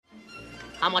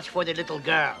How much for the little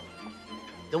girl?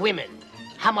 The women.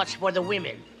 How much for the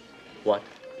women? What?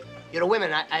 Your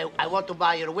women. I want to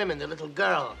buy your women, the little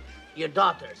girl, your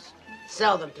daughters.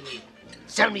 Sell them to me.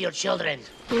 Sell me your children.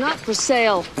 They're not for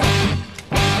sale.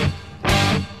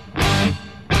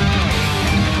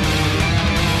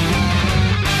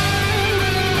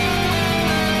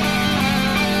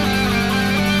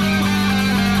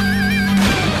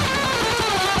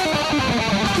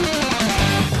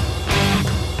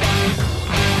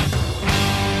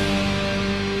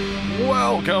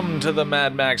 Welcome to the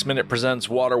Mad Max Minute Presents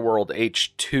Waterworld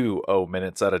H2O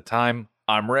Minutes at a Time.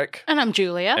 I'm Rick. And I'm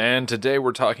Julia. And today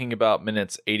we're talking about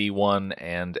minutes 81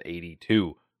 and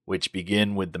 82, which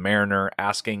begin with the Mariner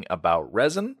asking about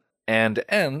resin and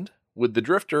end with the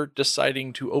Drifter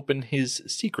deciding to open his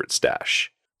secret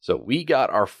stash. So we got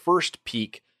our first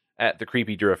peek at the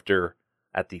creepy Drifter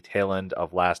at the tail end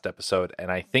of last episode,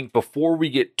 and I think before we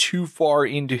get too far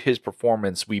into his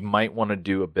performance, we might want to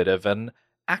do a bit of an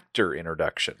actor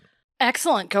introduction.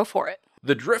 Excellent, go for it.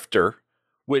 The Drifter,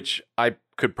 which I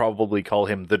could probably call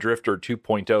him the Drifter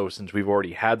 2.0 since we've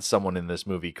already had someone in this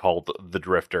movie called the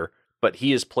Drifter, but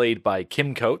he is played by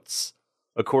Kim Coates.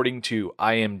 According to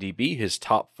IMDb, his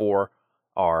top four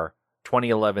are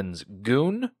 2011's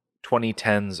Goon,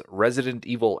 2010's Resident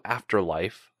Evil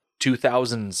Afterlife,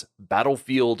 2000's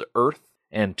Battlefield Earth,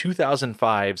 and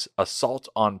 2005's Assault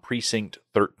on Precinct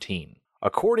 13.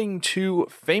 According to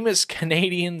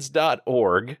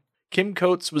famouscanadians.org, Kim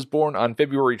Coates was born on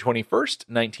February 21st,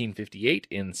 1958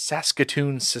 in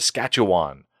Saskatoon,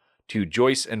 Saskatchewan, to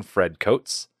Joyce and Fred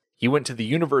Coates. He went to the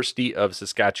University of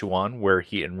Saskatchewan, where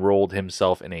he enrolled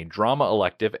himself in a drama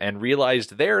elective and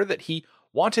realized there that he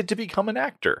wanted to become an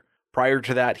actor. Prior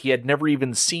to that, he had never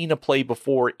even seen a play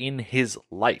before in his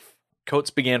life. Coates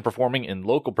began performing in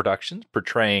local productions,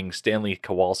 portraying Stanley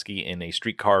Kowalski in A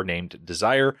Streetcar Named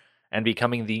Desire, and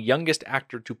becoming the youngest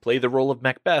actor to play the role of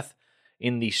Macbeth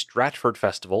in the Stratford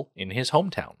Festival in his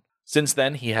hometown. Since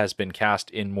then, he has been cast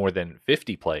in more than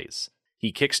 50 plays.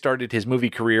 He kickstarted his movie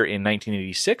career in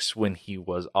 1986 when he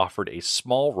was offered a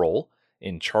small role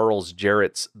in Charles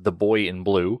Jarrett's The Boy in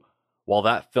Blue. While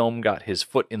that film got his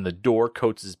foot in the door,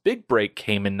 Coates' big break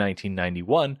came in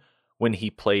 1991 when he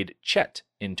played Chet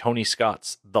in Tony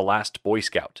Scott's The Last Boy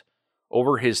Scout.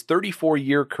 Over his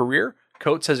 34-year career,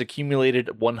 Coates has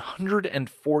accumulated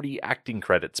 140 acting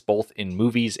credits, both in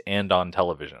movies and on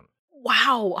television.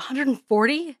 Wow,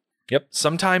 140? Yep.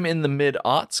 Sometime in the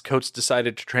mid-aughts, Coates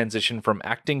decided to transition from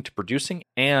acting to producing,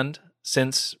 and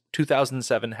since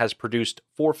 2007 has produced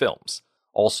 4 films.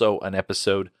 Also an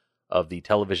episode of the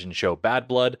television show Bad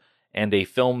Blood, and a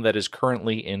film that is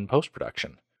currently in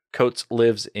post-production. Coates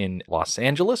lives in Los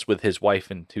Angeles with his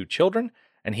wife and 2 children,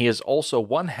 and he is also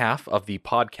one half of the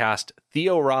podcast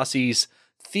Theo Rossi's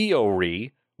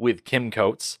Theory with Kim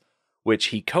Coates, which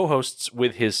he co-hosts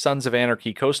with his Sons of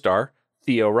Anarchy co-star,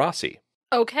 Theo Rossi.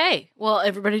 Okay, well,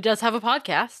 everybody does have a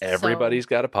podcast. Everybody's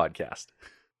got a podcast.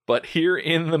 But here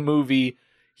in the movie,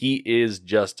 he is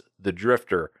just the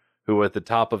Drifter, who at the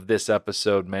top of this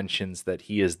episode mentions that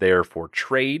he is there for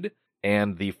trade,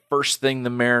 and the first thing the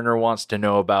Mariner wants to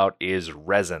know about is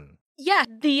resin. Yeah,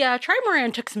 the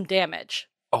Trimaran took some damage.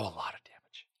 Oh, a lot of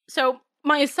damage. So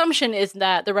my assumption is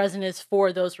that the resin is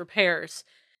for those repairs.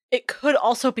 It could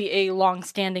also be a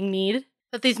long-standing need,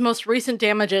 that these most recent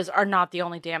damages are not the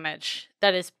only damage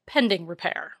that is pending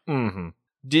repair. Mm-hmm.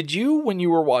 Did you, when you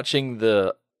were watching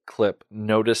the clip,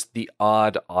 notice the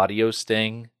odd audio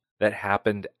sting that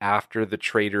happened after the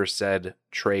trader said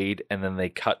trade and then they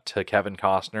cut to Kevin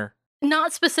Costner?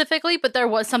 Not specifically, but there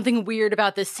was something weird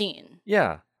about this scene.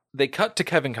 Yeah. They cut to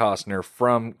Kevin Costner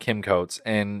from Kim Coates,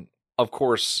 and of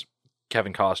course,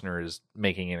 Kevin Costner is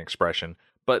making an expression,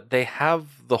 but they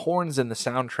have the horns in the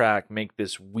soundtrack make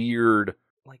this weird,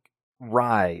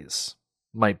 rise,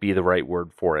 might be the right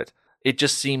word for it. It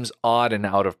just seems odd and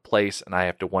out of place, and I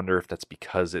have to wonder if that's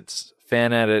because it's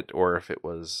fan edit or if it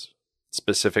was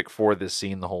specific for this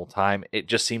scene the whole time. It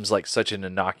just seems like such an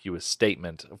innocuous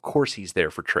statement. Of course he's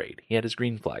there for trade. He had his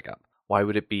green flag up. Why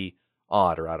would it be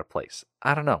odd or out of place?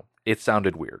 I don't know. It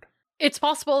sounded weird. It's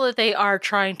possible that they are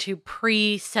trying to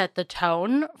preset the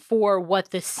tone for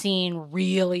what this scene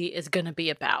really is going to be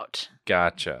about.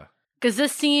 Gotcha. Because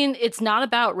this scene, it's not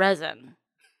about resin.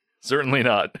 Certainly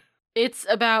not. It's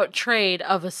about trade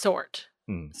of a sort.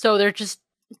 So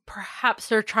perhaps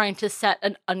they're trying to set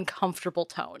an uncomfortable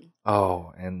tone.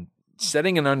 Oh, and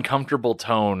setting an uncomfortable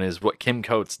tone is what Kim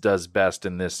Coates does best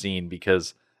in this scene,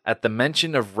 because at the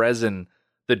mention of resin,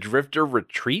 the Drifter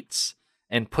retreats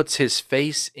and puts his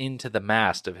face into the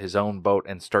mast of his own boat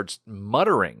and starts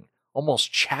muttering,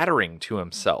 almost chattering to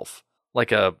himself,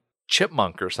 like a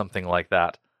chipmunk or something like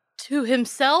that. To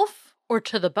himself or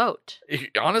to the boat?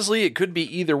 Honestly, it could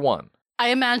be either one. I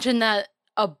imagine that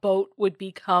a boat would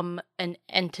become an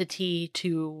entity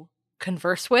to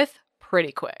converse with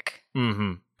pretty quick.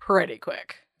 Mm-hmm. Pretty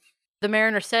quick. The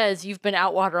mariner says, "You've been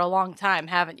out water a long time,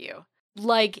 haven't you?"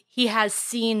 Like he has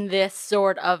seen this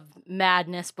sort of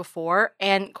madness before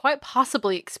and quite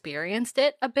possibly experienced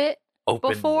it a bit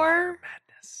Open before. water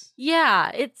madness.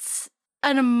 Yeah, it's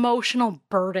an emotional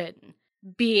burden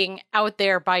being out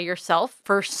there by yourself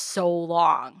for so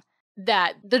long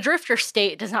that the drifter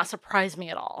state does not surprise me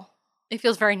at all. It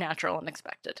feels very natural and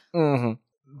expected. Mm-hmm.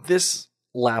 This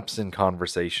lapse in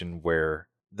conversation where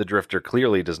the drifter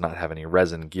clearly does not have any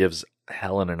resin gives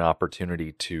Helen an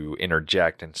opportunity to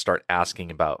interject and start asking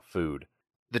about food.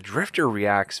 The drifter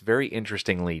reacts very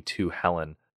interestingly to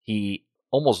Helen. He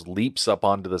almost leaps up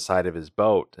onto the side of his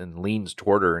boat and leans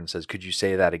toward her and says, "Could you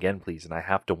say that again, please?" And I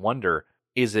have to wonder,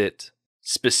 is it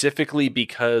specifically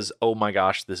because, oh my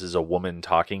gosh, this is a woman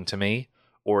talking to me?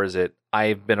 Or is it,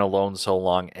 I've been alone so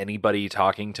long, anybody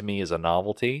talking to me is a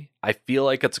novelty? I feel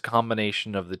like it's a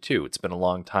combination of the two. It's been a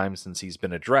long time since he's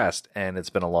been addressed, and it's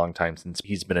been a long time since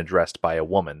he's been addressed by a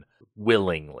woman,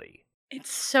 willingly.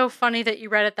 It's so funny that you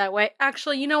read it that way.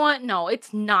 Actually, you know what? No,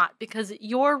 it's not, because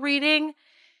your reading,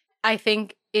 I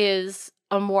think, is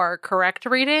a more correct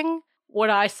reading.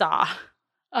 What I saw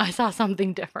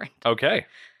something different. Okay.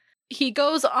 He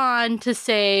goes on to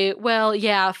say, well,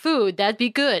 yeah, food, that'd be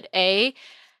good, eh?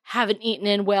 Haven't eaten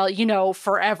in, well,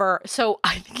 forever. So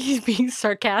I think he's being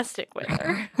sarcastic with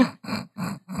her.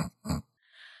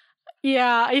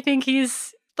 Yeah, I think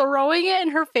he's throwing it in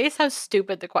her face how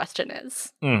stupid the question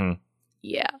is. Mm-hmm.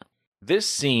 Yeah. This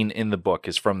scene in the book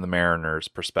is from the mariner's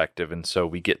perspective, and so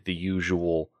we get the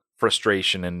usual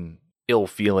frustration and ill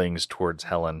feelings towards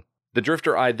Helen. The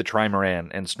drifter eyed the trimaran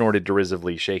and snorted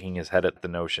derisively, shaking his head at the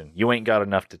notion. "You ain't got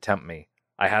enough to tempt me.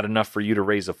 I had enough for you to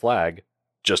raise a flag.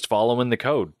 Just following the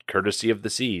code, courtesy of the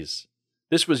seas."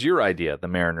 "This was your idea," the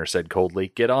mariner said coldly.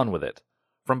 "Get on with it."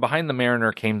 From behind the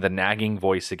mariner came the nagging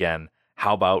voice again.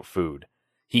 "How about food?"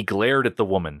 He glared at the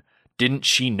woman. Didn't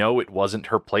she know it wasn't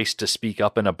her place to speak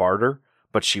up in a barter?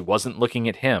 But she wasn't looking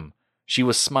at him. She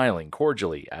was smiling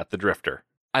cordially at the drifter.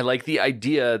 I like the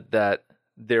idea that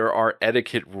there are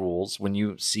etiquette rules when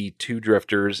you see two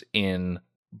drifters in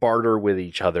barter with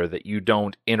each other, that you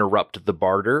don't interrupt the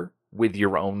barter with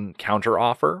your own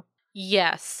counteroffer.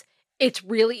 Yes. It's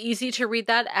really easy to read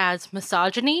that as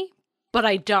misogyny, but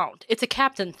I don't. It's a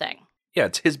captain thing. Yeah,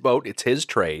 it's his boat. It's his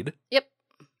trade. Yep.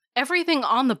 Everything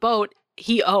on the boat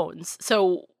he owns.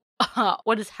 So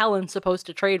what is Helen supposed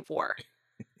to trade for?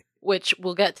 Which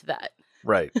we'll get to that.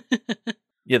 Right.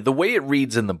 Yeah, the way it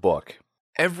reads in the book,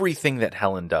 everything that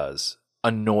Helen does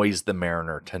annoys the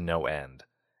mariner to no end.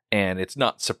 And it's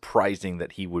not surprising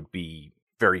that he would be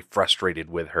very frustrated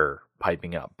with her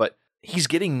piping up. But he's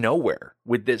getting nowhere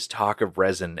with this talk of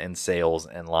resin and sails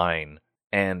and line.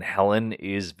 And Helen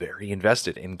is very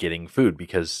invested in getting food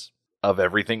because of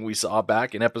everything we saw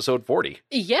back in episode 40.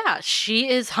 Yeah, she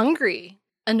is hungry.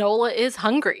 Enola is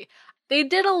hungry. They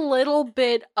did a little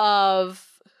bit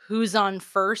of who's on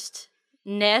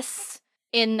first-ness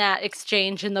in that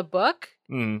exchange in the book.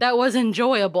 That was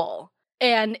enjoyable.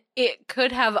 And it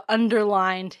could have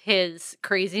underlined his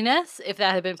craziness if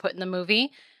that had been put in the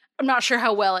movie. I'm not sure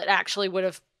how well it actually would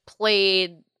have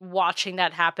played watching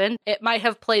that happen. It might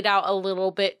have played out a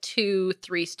little bit too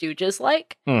Three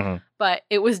Stooges-like, but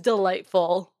it was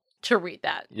delightful to read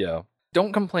that. Yeah.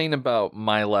 Don't complain about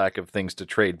my lack of things to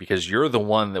trade because you're the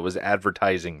one that was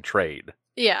advertising trade.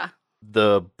 Yeah.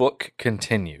 The book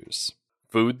continues.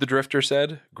 "Food," the drifter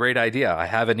said. "Great idea. I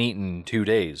haven't eaten in 2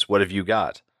 days. What have you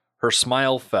got?" Her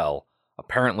smile fell.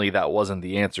 Apparently that wasn't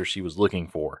the answer she was looking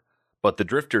for. But the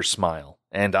drifter's smile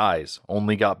and eyes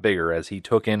only got bigger as he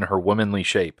took in her womanly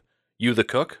shape. "You the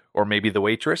cook? Or maybe the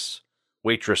waitress?"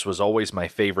 "Waitress was always my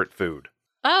favorite food."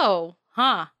 Oh,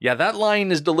 huh. Yeah, that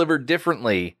line is delivered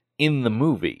differently in the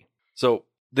movie. So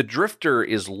the drifter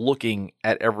is looking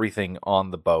at everything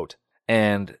on the boat,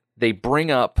 and they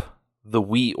bring up the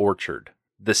wee orchard,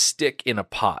 the stick in a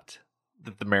pot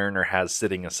that the mariner has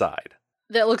sitting aside.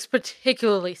 That looks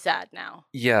particularly sad now.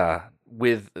 Yeah,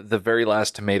 with the very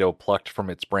last tomato plucked from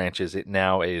its branches, it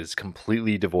now is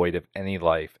completely devoid of any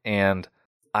life. And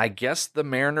I guess the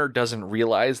mariner doesn't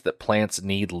realize that plants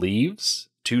need leaves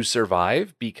to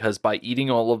survive, because by eating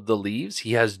all of the leaves,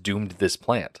 he has doomed this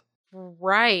plant.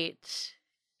 Right.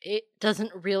 It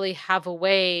doesn't really have a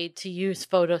way to use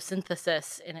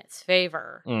photosynthesis in its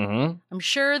favor. I'm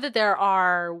sure that there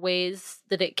are ways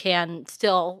that it can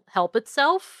still help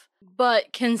itself,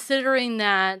 but considering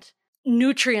that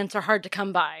nutrients are hard to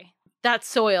come by, that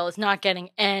soil is not getting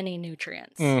any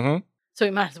nutrients. Mm-hmm. So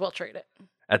we might as well trade it.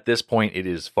 At this point, it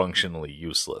is functionally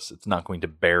useless. It's not going to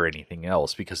bear anything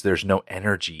else because there's no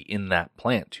energy in that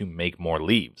plant to make more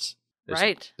leaves.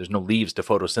 Right. There's no leaves to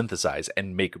photosynthesize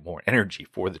and make more energy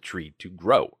for the tree to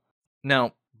grow.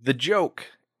 Now, the joke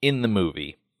in the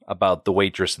movie about the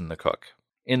waitress and the cook.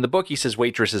 In the book, he says,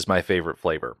 waitress is my favorite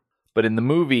flavor. But in the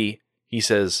movie, he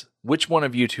says, which one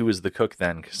of you two is the cook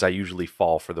then? Because I usually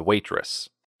fall for the waitress.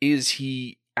 Is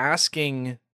he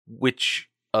asking which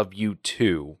of you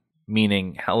two,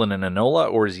 meaning Helen and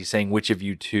Enola, or is he saying which of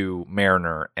you two,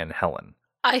 Mariner and Helen?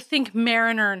 I think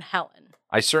Mariner and Helen.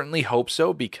 I certainly hope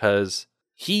so, because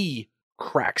he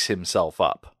cracks himself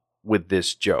up with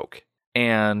this joke.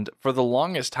 And for the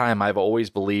longest time, I've always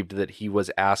believed that he was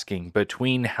asking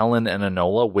between Helen and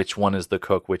Enola, which one is the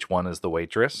cook, which one is the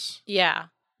waitress. Yeah.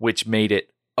 Which made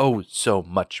it, oh, so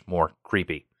much more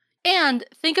creepy. And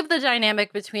think of the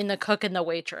dynamic between the cook and the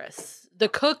waitress. The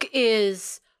cook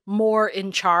is more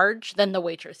in charge than the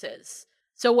waitress is.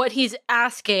 So what he's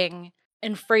asking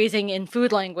and phrasing in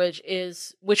food language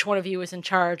is which one of you is in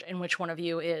charge and which one of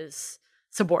you is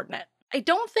subordinate. I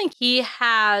don't think he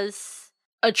has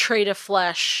a trait of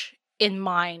flesh in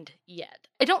mind yet.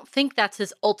 I don't think that's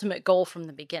his ultimate goal from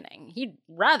the beginning. He'd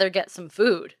rather get some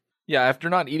food. Yeah, after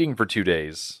not eating for 2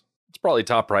 days, it's probably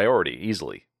top priority,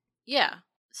 easily. Yeah.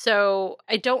 So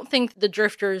I don't think the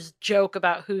Drifters' joke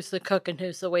about who's the cook and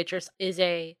who's the waitress is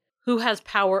a who has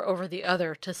power over the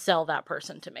other to sell that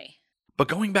person to me. But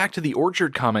going back to the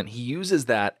orchard comment, he uses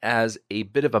that as a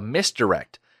bit of a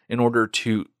misdirect in order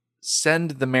to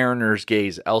send the Mariner's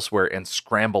gaze elsewhere and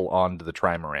scramble onto the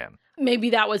trimaran. Maybe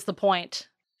that was the point.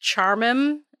 Charm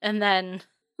him and then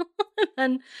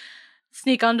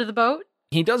sneak onto the boat?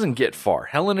 He doesn't get far.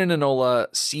 Helen and Enola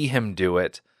see him do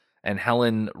it, and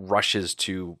Helen rushes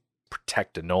to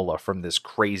protect Enola from this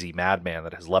crazy madman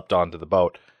that has leapt onto the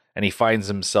boat, and he finds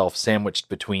himself sandwiched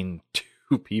between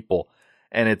two people.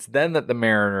 And it's then that the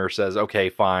Mariner says, okay,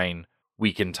 fine,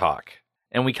 we can talk.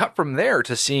 And we cut from there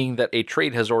to seeing that a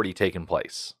trade has already taken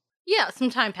place. Yeah, some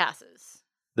time passes.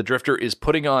 The Drifter is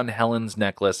putting on Helen's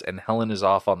necklace, and Helen is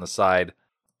off on the side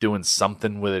doing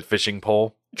something with a fishing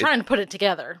pole. Trying to put it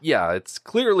together. Yeah, it's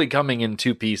clearly coming in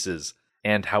two pieces.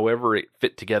 And however it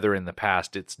fit together in the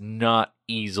past, it's not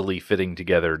easily fitting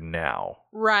together now.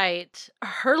 Right.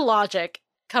 Her logic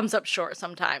comes up short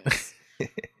sometimes.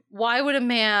 Why would a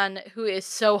man who is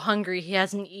so hungry he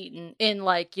hasn't eaten in,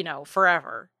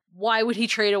 forever, why would he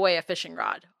trade away a fishing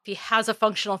rod? If he has a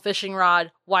functional fishing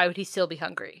rod, why would he still be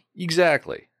hungry?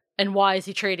 Exactly. And why is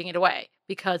he trading it away?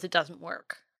 Because it doesn't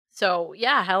work. So,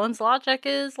 yeah, Helen's logic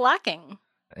is lacking.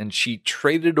 And she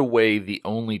traded away the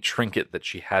only trinket that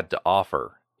she had to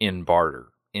offer in barter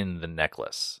in the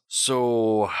necklace.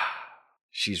 So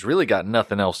she's really got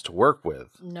nothing else to work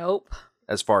with. Nope.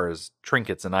 As far as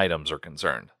trinkets and items are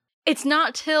concerned. It's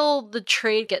not till the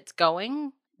trade gets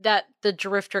going that the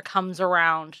Drifter comes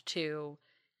around to,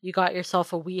 you got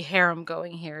yourself a wee harem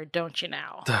going here, don't you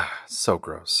now? So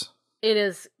gross. It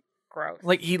is gross.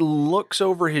 Like, he looks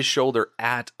over his shoulder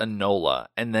at Enola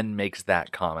and then makes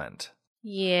that comment.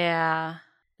 Yeah.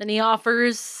 Then he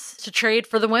offers to trade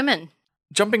for the women.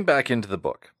 Jumping back into the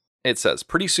book, it says,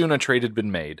 pretty soon a trade had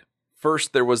been made.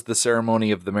 First, there was the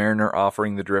ceremony of the Mariner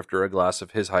offering the Drifter a glass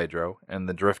of his hydro, and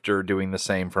the Drifter doing the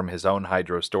same from his own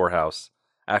hydro storehouse.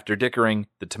 After dickering,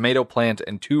 the tomato plant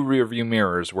and 2 rearview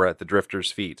mirrors were at the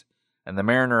Drifter's feet, and the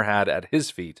Mariner had at his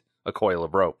feet a coil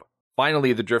of rope.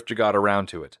 Finally, the Drifter got around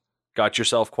to it. Got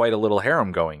yourself quite a little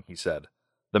harem going, he said.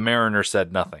 The Mariner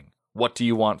said nothing. What do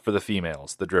you want for the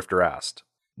females? The Drifter asked.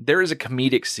 There is a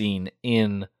comedic scene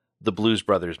in the Blues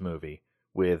Brothers movie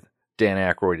with Dan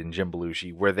Aykroyd and Jim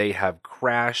Belushi where they have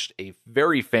crashed a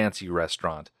very fancy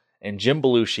restaurant, and Jim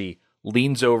Belushi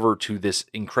leans over to this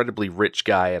incredibly rich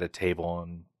guy at a table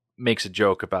and makes a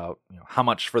joke about, how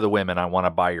much for the women? I want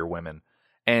to buy your women.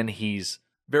 And he's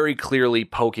very clearly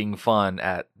poking fun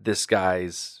at this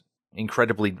guy's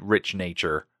incredibly rich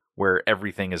nature where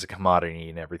everything is a commodity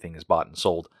and everything is bought and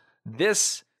sold.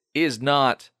 This is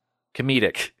not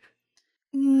comedic.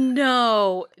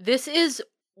 No, this is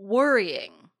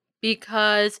worrying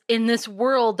because in this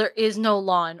world there is no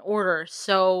law and order.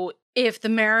 So if the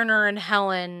Mariner and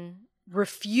Helen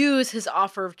refuse his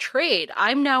offer of trade,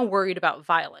 I'm now worried about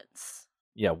violence.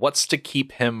 Yeah, what's to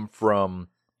keep him from,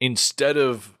 instead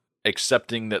of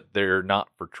accepting that they're not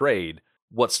for trade,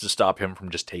 what's to stop him from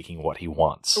just taking what he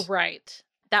wants? Right.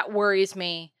 That worries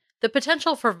me. The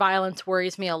potential for violence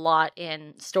worries me a lot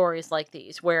in stories like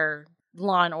these where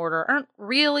law and order aren't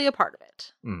really a part of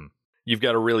it. You've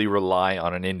got to really rely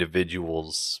on an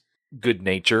individual's good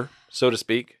nature, so to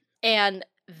speak. And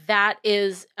that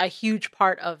is a huge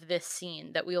part of this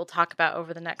scene that we will talk about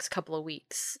over the next couple of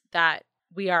weeks, that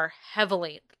we are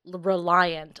heavily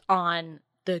reliant on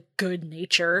the good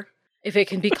nature, if it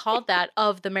can be called that,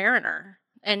 of the Mariner.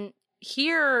 And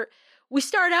here we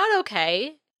start out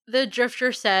okay. The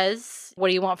Drifter says, "What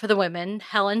do you want for the women?"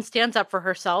 Helen stands up for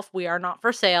herself. "We are not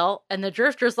for sale." And the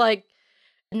Drifter's like,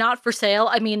 "Not for sale?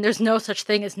 I mean, there's no such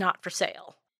thing as not for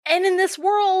sale." And in this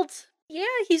world, yeah,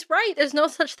 he's right. There's no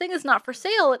such thing as not for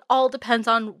sale. It all depends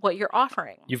on what you're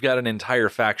offering. You've got an entire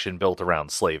faction built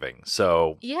around slaving.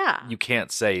 So Yeah. you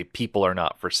can't say people are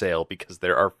not for sale because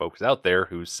there are folks out there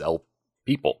who sell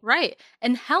people. Right.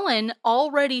 And Helen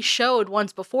already showed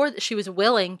once before that she was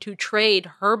willing to trade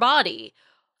her body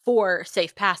for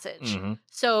safe passage. Mhm.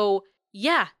 So,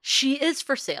 yeah, she is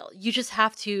for sale. You just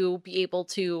have to be able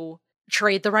to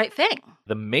trade the right thing.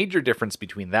 The major difference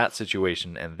between that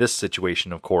situation and this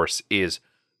situation, of course, is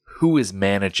who is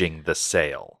managing the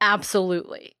sale.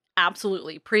 Absolutely.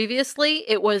 Absolutely. Previously,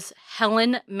 it was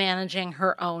Helen managing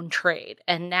her own trade.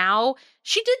 And now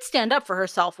she did stand up for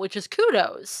herself, which is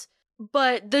kudos.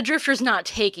 But the Drifter's not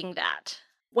taking that.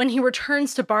 When he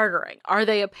returns to bartering, are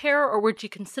they a pair or would you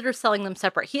consider selling them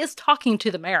separate? He is talking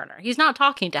to the Mariner. He's not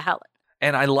talking to Helen.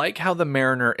 And I like how the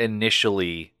Mariner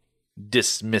initially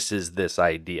dismisses this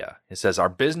idea. It says, "Our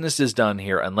business is done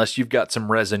here unless you've got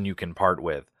some resin you can part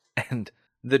with." And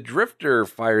the Drifter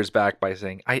fires back by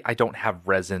saying, I don't have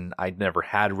resin. I'd never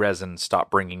had resin. Stop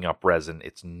bringing up resin.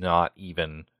 It's not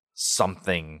even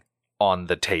something on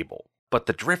the table. But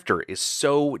the Drifter is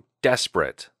so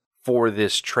desperate for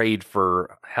this trade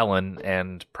for Helen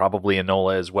and probably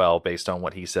Enola as well, based on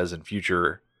what he says in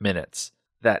future minutes,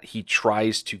 that he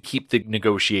tries to keep the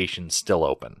negotiations still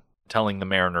open, telling the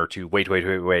Mariner to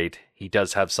wait. He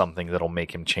does have something that'll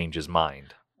make him change his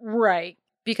mind. Right.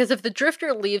 Because if the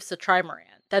Drifter leaves the Trimaran,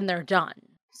 then they're done.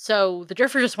 So the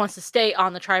Drifter just wants to stay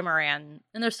on the Trimaran,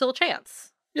 and there's still a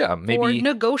chance. Yeah, For maybe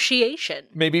negotiation.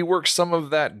 maybe work some of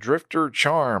that Drifter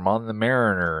charm on the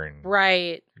Mariner and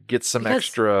Right. get some Because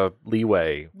extra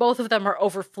leeway. both of them are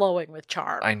overflowing with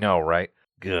charm. I know, right?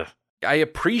 Ugh. I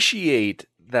appreciate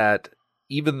that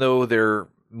even though they're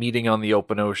meeting on the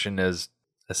open ocean as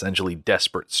essentially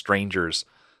desperate strangers,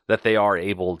 that they are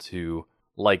able to,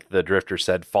 like the Drifter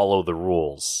said, follow the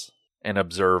rules and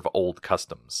observe old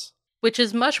customs. Which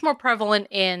is much more prevalent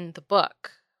in the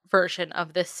book version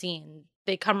of this scene.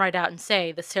 They come right out and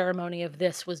say the ceremony of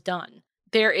this was done.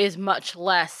 There is much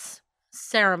less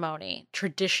ceremony,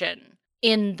 tradition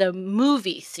in the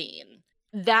movie scene.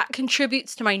 That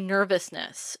contributes to my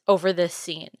nervousness over this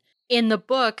scene. In the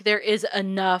book, there is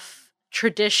enough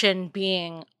tradition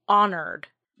being honored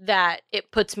that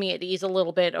it puts me at ease a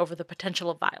little bit over the potential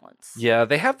of violence. Yeah,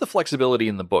 they have the flexibility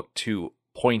in the book to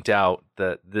point out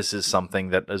that this is something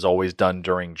that is always done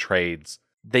during trades.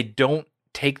 They don't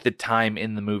take the time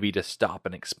in the movie to stop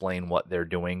and explain what they're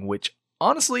doing, which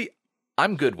honestly,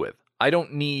 I'm good with. I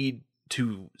don't need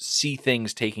to see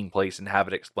things taking place and have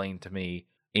it explained to me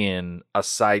in a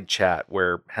side chat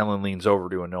where Helen leans over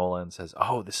to Enola and says,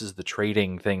 "Oh, this is the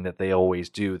trading thing that they always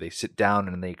do. They sit down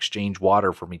and they exchange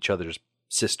water from each other's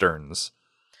cisterns."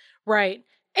 Right.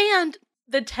 And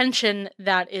the tension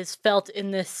that is felt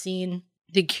in this scene,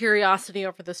 the curiosity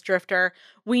over this Drifter,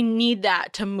 we need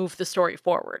that to move the story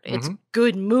forward. It's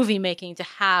good movie making to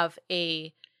have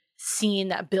a scene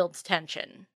that builds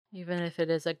tension, even if it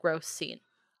is a gross scene.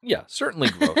 Yeah, certainly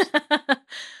gross.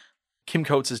 Kim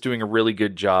Coates is doing a really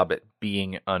good job at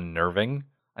being unnerving.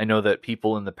 I know that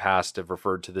people in the past have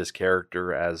referred to this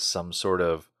character as some sort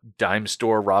of dime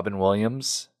store Robin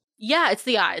Williams. Yeah, it's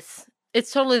the eyes.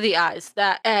 It's totally the eyes.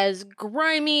 That as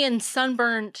grimy and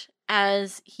sunburnt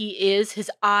as he is,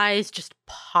 his eyes just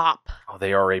pop. Oh,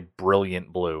 they are a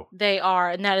brilliant blue. They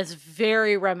are, and that is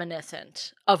very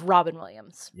reminiscent of Robin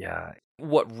Williams. Yeah.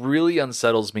 What really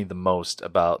unsettles me the most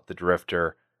about the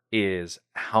Drifter is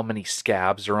how many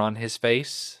scabs are on his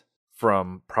face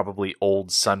from probably old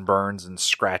sunburns and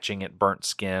scratching at burnt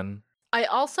skin. I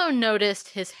also noticed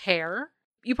his hair.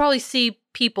 You probably see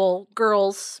people,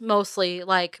 girls mostly,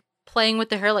 like playing with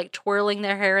their hair, like twirling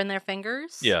their hair in their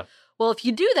fingers. Yeah. Well, if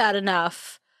you do that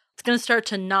enough, it's going to start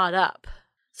to knot up.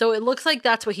 So it looks like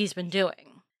that's what he's been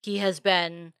doing. He has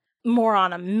been more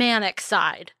on a manic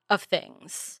side of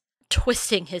things,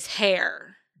 twisting his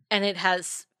hair, and it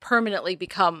has permanently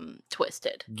become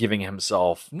twisted. Giving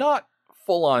himself not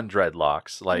full-on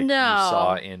dreadlocks like you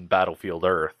saw in Battlefield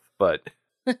Earth, but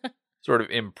sort of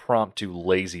impromptu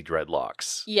lazy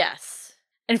dreadlocks. Yes.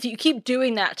 And if you keep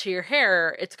doing that to your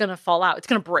hair, it's going to fall out. It's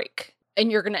going to break.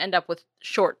 And you're going to end up with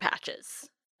short patches.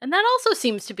 And that also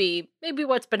seems to be maybe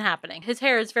what's been happening. His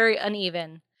hair is very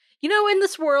uneven. You know, in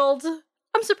this world,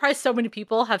 I'm surprised so many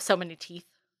people have so many teeth.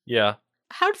 Yeah.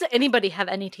 How does anybody have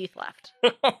any teeth left?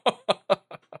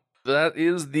 That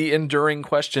is the enduring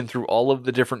question through all of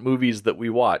the different movies that we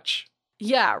watch.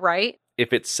 Yeah, right?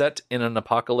 If it's set in an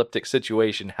apocalyptic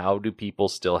situation, how do people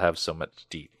still have so much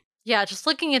teeth? Yeah, just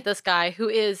looking at this guy who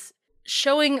is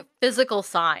showing physical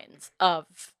signs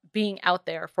of being out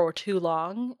there for too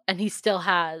long, and he still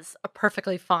has a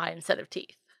perfectly fine set of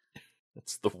teeth.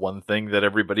 It's the one thing that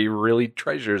everybody really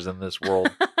treasures in this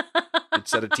world. Good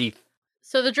set of teeth.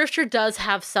 So the Drifter does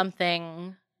have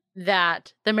something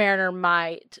that the Mariner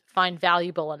might find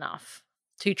valuable enough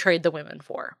to trade the women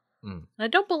for. And I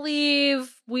don't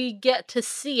believe we get to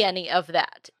see any of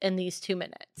that in these 2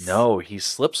 minutes. No, he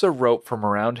slips a rope from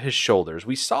around his shoulders.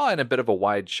 We saw in a bit of a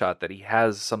wide shot that he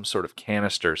has some sort of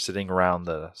canister sitting around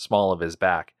the small of his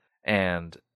back,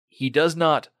 and he does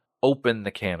not open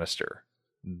the canister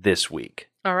this week.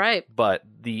 All right. But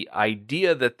the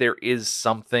idea that there is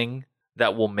something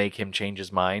that will make him change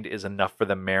his mind is enough for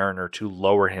the Mariner to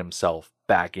lower himself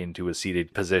back into a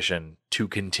seated position to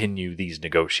continue these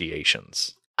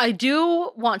negotiations. I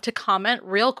do want to comment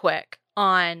real quick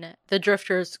on the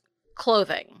Drifter's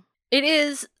clothing. It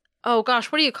is, oh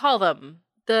gosh, what do you call them?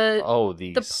 The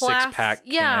six-pack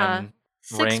can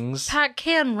rings. Six-pack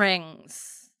can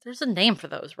rings. There's a name for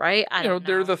those, right? I don't know.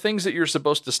 They're the things that you're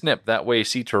supposed to snip. That way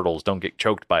sea turtles don't get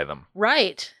choked by them.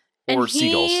 Right. Or and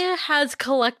seagulls. He has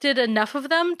collected enough of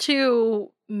them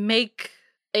to make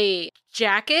a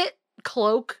jacket,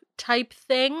 cloak type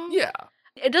thing. Yeah.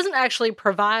 It doesn't actually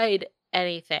provide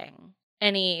anything,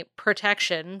 any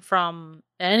protection from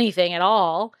anything at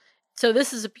all. So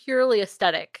this is a purely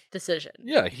aesthetic decision.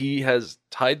 Yeah, he has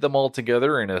tied them all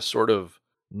together in a sort of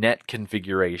net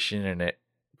configuration, and it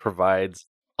provides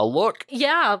a look.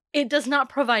 Yeah, it does not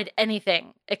provide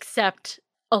anything except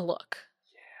a look.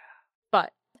 Yeah.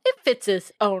 But it fits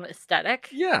his own aesthetic.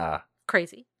 Yeah.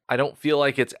 Crazy. I don't feel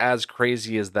like it's as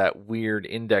crazy as that weird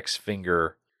index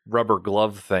finger rubber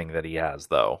glove thing that he has,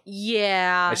 though.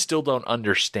 Yeah. I still don't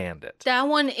understand it. That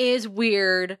one is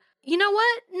weird. You know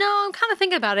what? No, I'm kind of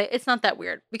thinking about it. It's not that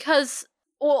weird because,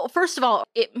 well, first of all,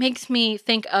 it makes me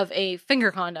think of a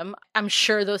finger condom. I'm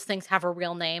sure those things have a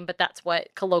real name, but that's what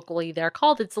colloquially they're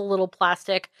called. It's a little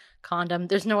plastic condom.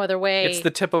 There's no other way. It's the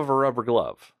tip of a rubber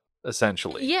glove,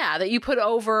 essentially. Yeah, that you put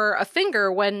over a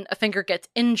finger when a finger gets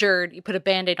injured. You put a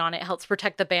Band-Aid on it. It helps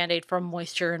protect the Band-Aid from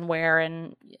moisture and wear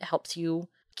and it helps you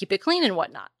keep it clean and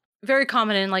whatnot. Very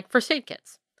common in like first aid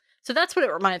kits. So that's what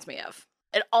it reminds me of.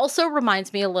 It also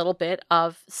reminds me a little bit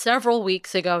of several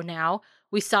weeks ago now,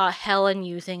 we saw Helen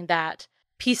using that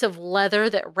piece of leather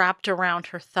that wrapped around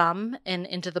her thumb and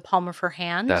into the palm of her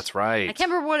hand. That's right. I can't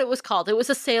remember what it was called. It was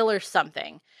a sailor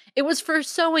something. It was for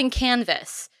sewing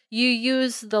canvas. You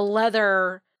use the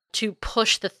leather to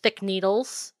push the thick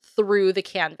needles through the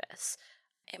canvas.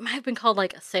 It might have been called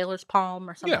like a sailor's palm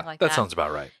or something like that. That sounds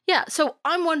about right. Yeah, so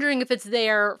I'm wondering if it's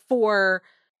there for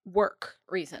work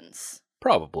reasons.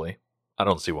 Probably. I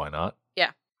don't see why not.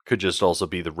 Yeah. Could just also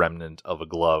be the remnant of a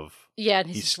glove. Yeah, and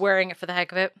he's just wearing it for the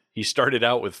heck of it. He started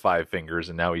out with 5 fingers,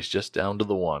 and now he's just down to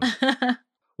the 1.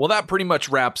 Well, that pretty much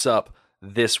wraps up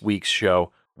this week's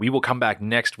show. We will come back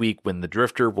next week when the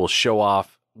Drifter will show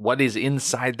off what is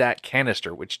inside that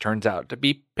canister, which turns out to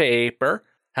be paper.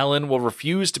 Helen will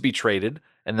refuse to be traded,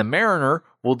 and the Mariner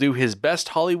will do his best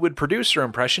Hollywood producer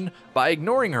impression by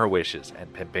ignoring her wishes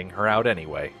and pimping her out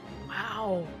anyway.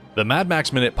 Wow. The Mad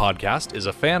Max Minute podcast is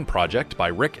a fan project by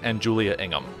Rick and Julia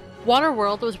Ingham.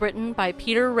 Waterworld was written by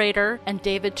Peter Rader and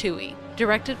David Toohey,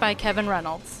 directed by Kevin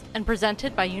Reynolds, and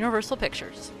presented by Universal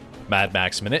Pictures. Mad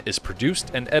Max Minute is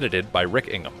produced and edited by Rick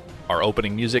Ingham. Our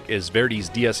opening music is Verdi's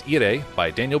Dies Irae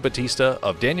by Daniel Batista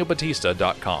of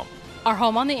danielbatista.com. Our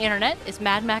home on the internet is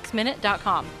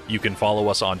madmaxminute.com. You can follow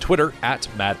us on Twitter at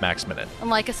MadMaxMinute. And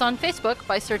like us on Facebook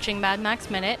by searching Mad Max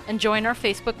Minute and join our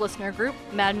Facebook listener group,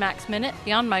 Mad Max Minute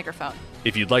Beyond Microphone.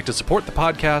 If you'd like to support the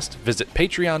podcast, visit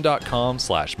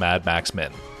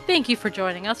patreon.com/MadMaxMin. Thank you for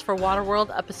joining us for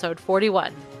Waterworld episode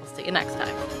 41. We'll see you next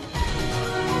time.